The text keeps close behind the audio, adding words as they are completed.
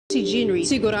Si Jinri,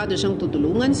 sigurado siyang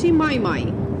tutulungan si Maymay.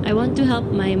 I want to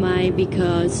help Maymay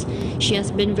because she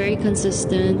has been very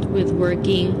consistent with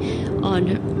working on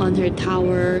her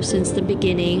tower since the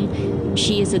beginning.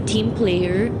 She is a team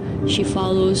player. She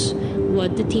follows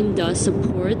what the team does,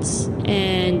 supports,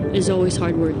 and is always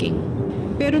hardworking.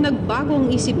 Pero nagbago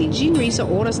ang isip ni Jinri sa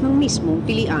oras ng mismong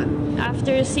pilian.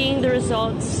 After seeing the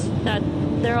results that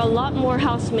there are a lot more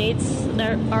housemates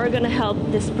that are gonna help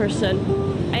this person.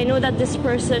 I know that this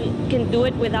person can do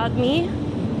it without me,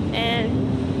 and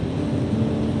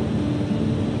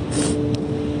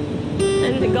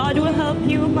God will help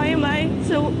you, Maymay.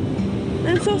 So,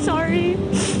 I'm so sorry.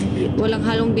 Walang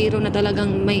halong biro na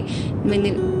talagang may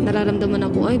nararamdaman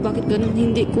ako, ay bakit ganun?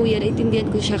 Hindi kuya, naiintindihan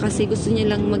ko siya kasi gusto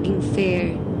niya lang maging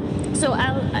fair. So,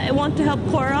 I want to help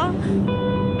Cora.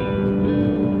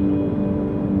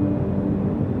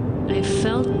 I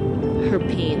felt her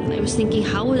pain. I was thinking,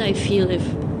 how would I feel if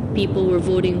people were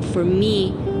voting for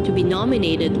me to be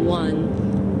nominated one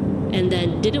and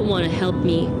then didn't want to help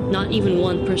me? Not even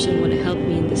one person want to help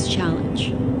me in this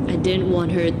challenge. I didn't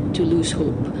want her to lose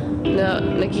hope.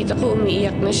 Nakita ko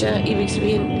umiiyak na siya, ibig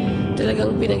sabihin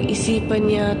talagang pinag-isipan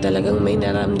niya, talagang may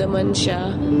naramdaman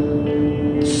siya.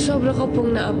 Sobra ko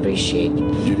pong na-appreciate.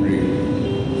 Jinri,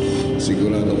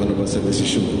 sigurado ka na ba sa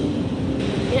desisyon mo?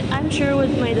 Yeah, I'm sure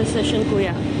with my decision,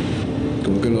 kuya.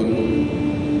 Kung gano'n,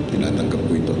 tinatanggap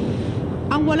ko ito.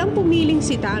 Ang walang pumiling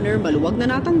si Tanner, maluwag na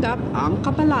natanggap ang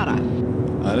kapalaran.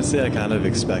 Honestly, I kind of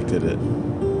expected it.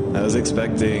 I was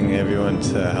expecting everyone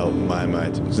to help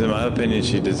Maymay. In my opinion,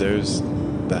 she deserves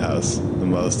the house the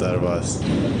most out of us.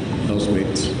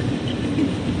 Housemates,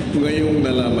 ngayong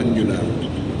nalaman nyo na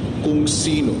kung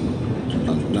sino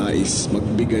ang nais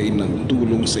magbigay ng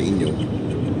tulong sa inyo,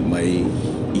 may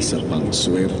isa pang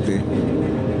swerte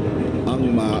ang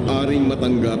maaaring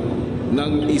matanggap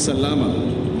ng isa lamang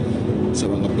sa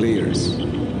mga players.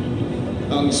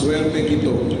 Ang swerte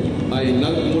ito ay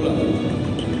nagmula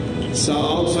sa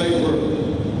outside world.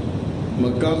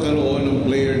 Magkakaroon ng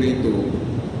player nito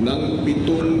ng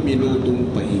 7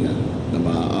 minutong pahinga na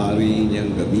maaari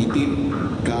niyang gamitin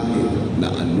kahit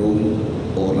na anong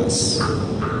oras.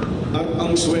 At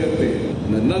ang swerte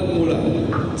na nagmula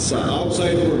sa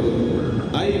outside world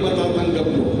ay matatanggap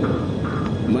mo,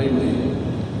 Maymay.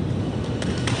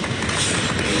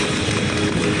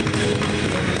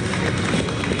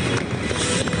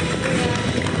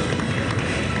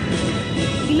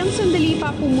 Ilang sandali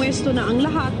pa pumwesto na ang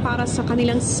lahat para sa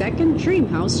kanilang second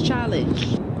Dream House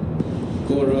Challenge.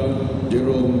 Cora,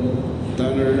 Jerome,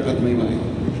 Tanner at Maymay,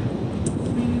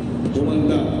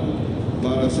 humanda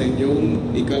para sa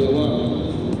inyong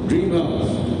ikalawang Dream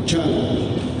House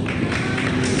Challenge.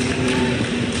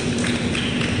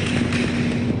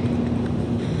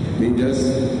 Ninjas,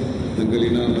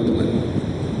 tanggalin na ang patungan.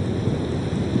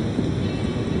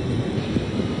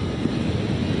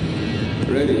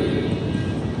 Ready?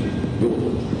 Go.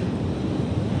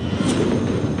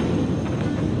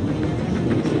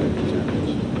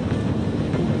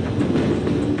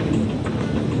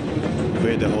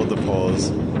 We had to hold the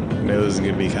poles. And it was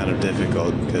going to be kind of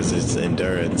difficult because it's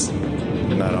endurance.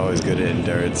 I'm not always good at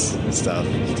endurance stuff.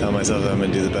 Tell myself that I'm going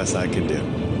to do the best I can do.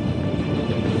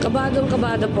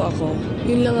 Kabadong-kabada po ako.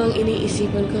 Yun lang ang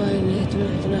iniisipan ko.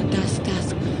 Ito na, task.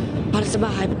 Para sa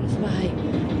bahay.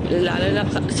 Lalo na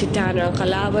si Tanner, ang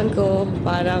kalaban ko,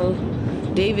 parang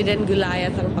David and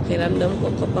Goliath ang pakiramdam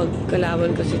ko kapag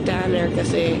kalaban ko si Tanner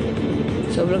kasi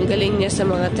sobrang galing niya sa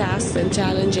mga tasks and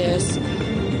challenges.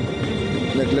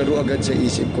 Naglaro agad sa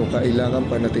isip ko, kailangan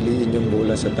panatiliin yung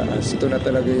bola sa taas. Ito na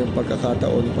talaga yung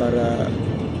pagkakataon para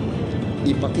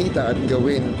ipakita at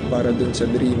gawin para dun sa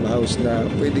dream house na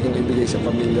pwede kong ibigay sa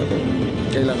pamilya ko.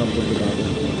 Kailangan po tumago.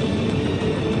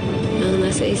 Ang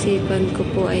nasa isipan ko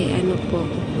po ay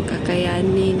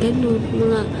kakayanin, ganun,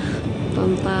 mga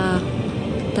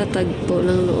pampatatag po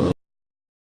ng loob.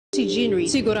 Si Jinri,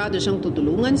 sigurado siyang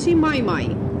tutulungan si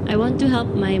Maymay. I want to help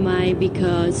Maymay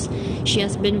because she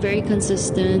has been very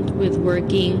consistent with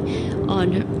working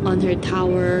on her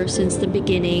tower since the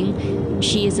beginning.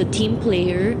 She is a team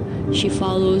player. She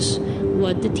follows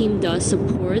what the team does,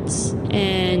 supports,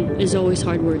 and is always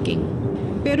hardworking.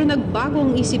 Pero nagbago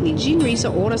ang isip ni Jinri sa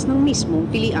oras ng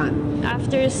mismong pilian.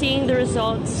 After seeing the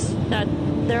results that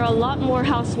there are a lot more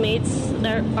housemates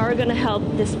that are gonna help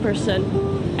this person.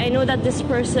 I know that this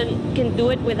person can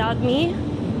do it without me,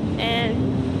 and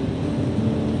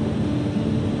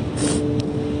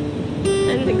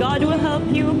God will help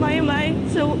you, Maymay.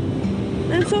 So,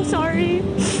 I'm so sorry.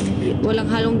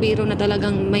 Walang halong biro na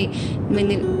talagang may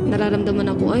nararamdaman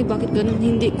ako, ay bakit ganun?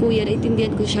 Hindi kuya,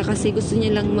 naiintindihan ko siya kasi gusto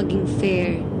niya lang maging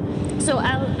fair. So,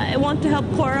 I want to help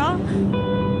Cora.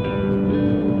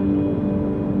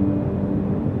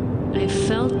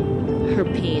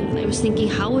 campaign. I was thinking,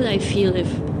 how would I feel if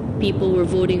people were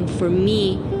voting for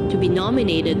me to be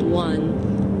nominated one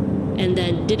and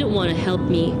then didn't want to help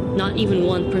me? Not even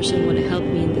one person want to help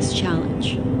me in this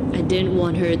challenge. I didn't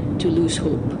want her to lose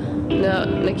hope. Na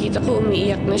nakita ko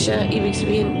umiiyak na siya, ibig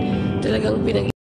sabihin talagang